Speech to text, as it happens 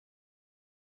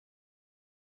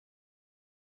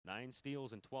9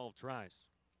 steals and 12 tries.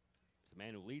 He's the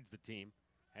man who leads the team,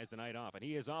 has the night off, and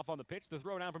he is off on the pitch. The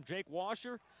throw down from Jake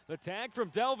Washer. The tag from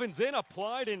Delvin's in,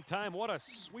 applied in time. What a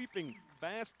sweeping,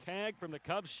 fast tag from the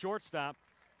Cubs shortstop.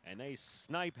 And they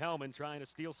snipe Hellman trying to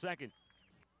steal second.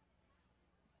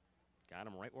 Got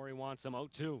him right where he wants him,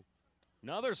 0-2.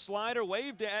 Another slider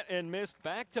waved at and missed.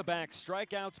 Back-to-back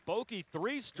strikeouts. Bokey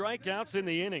 3 strikeouts in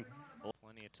the inning.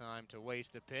 Plenty of time to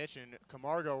waste a pitch, and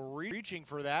Camargo reaching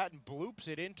for that and bloops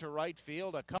it into right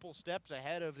field, a couple steps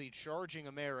ahead of the charging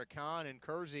American, and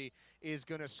Kersey is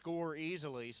going to score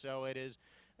easily. So it is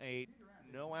a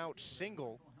no-out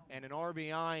single and an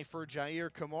RBI for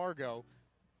Jair Camargo.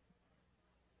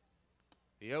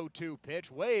 The 0-2 pitch,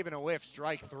 wave and a whiff,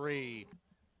 strike 3.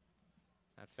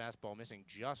 That fastball missing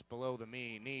just below the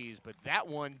knees, but that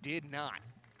one did not.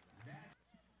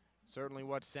 Certainly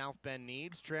what South Bend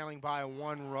needs, trailing by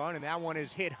 1 run, and that one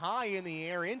is hit high in the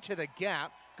air into the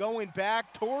gap, going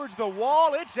back towards the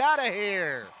wall. It's out of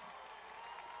here.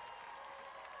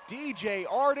 DJ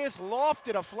Artis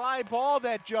lofted a fly ball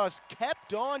that just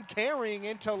kept on carrying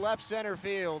into left center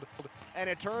field, and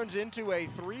it turns into a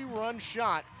 3-run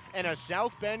shot and a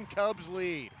South Bend Cubs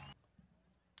lead.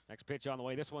 Next pitch on the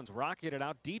way. This one's rocketed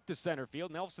out deep to center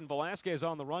field. Nelson Velasquez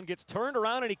on the run, gets turned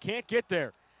around and he can't get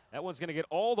there. That one's going to get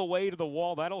all the way to the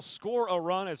wall. That'll score a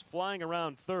run, as flying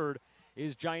around third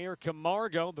is Jair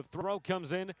Camargo. The throw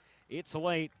comes in. It's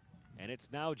late, and it's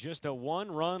now just a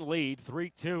 1-run lead,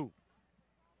 3-2.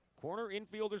 Corner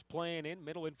infielders playing in,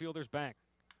 middle infielders back.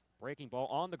 Breaking ball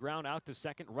on the ground out to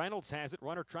second. Reynolds has it.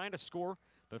 Runner trying to score.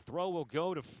 The throw will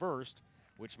go to first,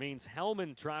 which means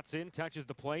Hellman trots in, touches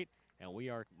the plate, and we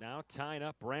are now tying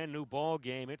up. Brand new ball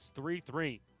game. It's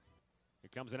 3-3. Here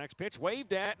comes the next pitch.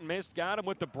 Waved at and missed. Got him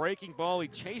with the breaking ball. He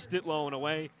chased it low and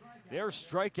away. There's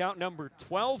strikeout number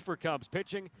 12 for Cubs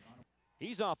pitching.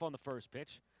 He's off on the first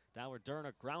pitch. Tyler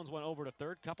Durna grounds one over to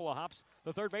third. Couple of hops.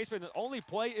 The third baseman, the only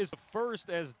play is the first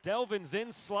as Delvin's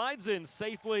in, slides in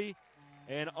safely.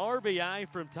 An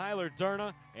RBI from Tyler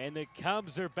Durna, and the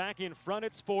Cubs are back in front.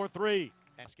 It's 4-3.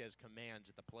 Velasquez commands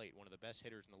at the plate, one of the best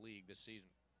hitters in the league this season.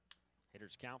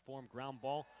 Hitters count for him, ground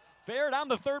ball. Fair down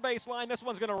the third base line. This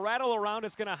one's going to rattle around.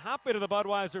 It's going to hop into the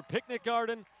Budweiser Picnic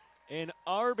Garden. An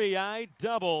RBI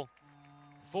double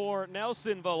for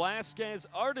Nelson Velasquez.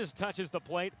 Artis touches the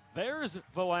plate. There's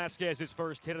Velasquez's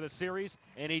first hit of the series,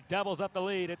 and he doubles up the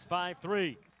lead. It's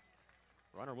 5-3.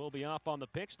 Runner will be off on the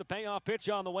pitch. The payoff pitch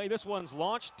on the way. This one's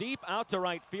launched deep out to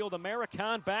right field.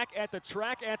 American back at the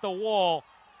track at the wall,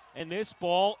 and this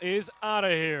ball is out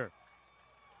of here.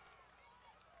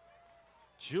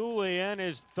 Julian,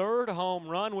 his 3rd home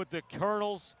run with the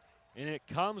Kernels, and it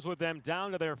comes with them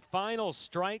down to their final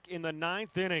strike in the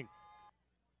 9th inning.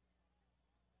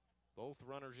 Both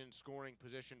runners in scoring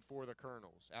position for the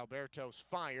Kernels. Albertos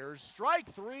fires,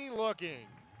 strike 3 looking.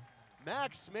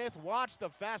 Max Smith watched the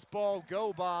fastball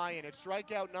go by, and it's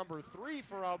strikeout number 3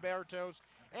 for Albertos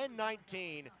and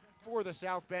 19 for the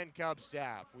South Bend Cubs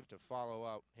staff. To follow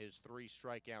up his 3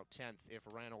 strikeout 10th if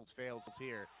Reynolds fails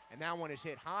here. And that one is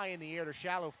hit high in the air to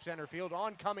shallow center field.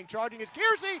 Oncoming, charging is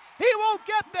Kiersey. He won't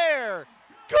get there.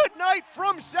 Good night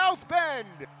from South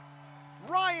Bend.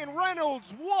 Ryan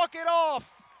Reynolds walk it off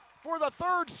for the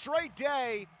 3rd straight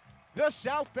day. The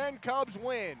South Bend Cubs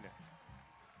win.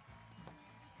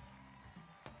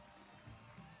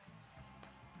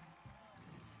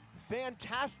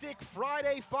 Fantastic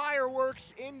Friday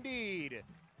fireworks indeed.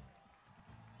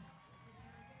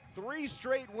 3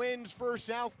 straight wins for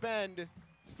South Bend,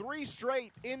 3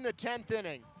 straight in the 10th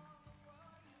inning.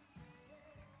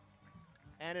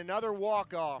 And another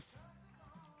walk-off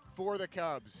for the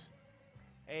Cubs.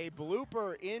 A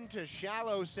blooper into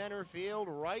shallow center field,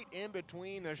 right in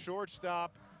between the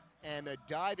shortstop and the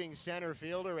diving center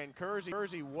fielder, and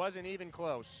Kersey wasn't even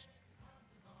close.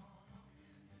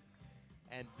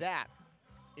 And that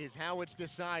is how it's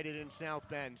decided in South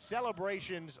Bend.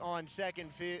 Celebrations on second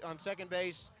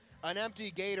base, an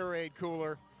empty Gatorade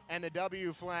cooler, and the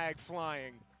W flag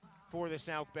flying for the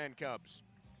South Bend Cubs.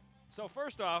 So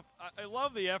first off, I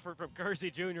love the effort from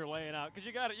Kersey Jr. laying out, because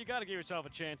you got to give yourself a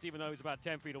chance, even though he's about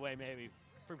 10 feet away maybe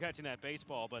from catching that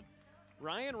baseball. But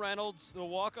Ryan Reynolds, the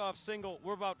walk-off single,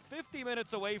 we're about 50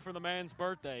 minutes away from the man's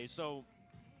birthday. So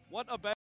what a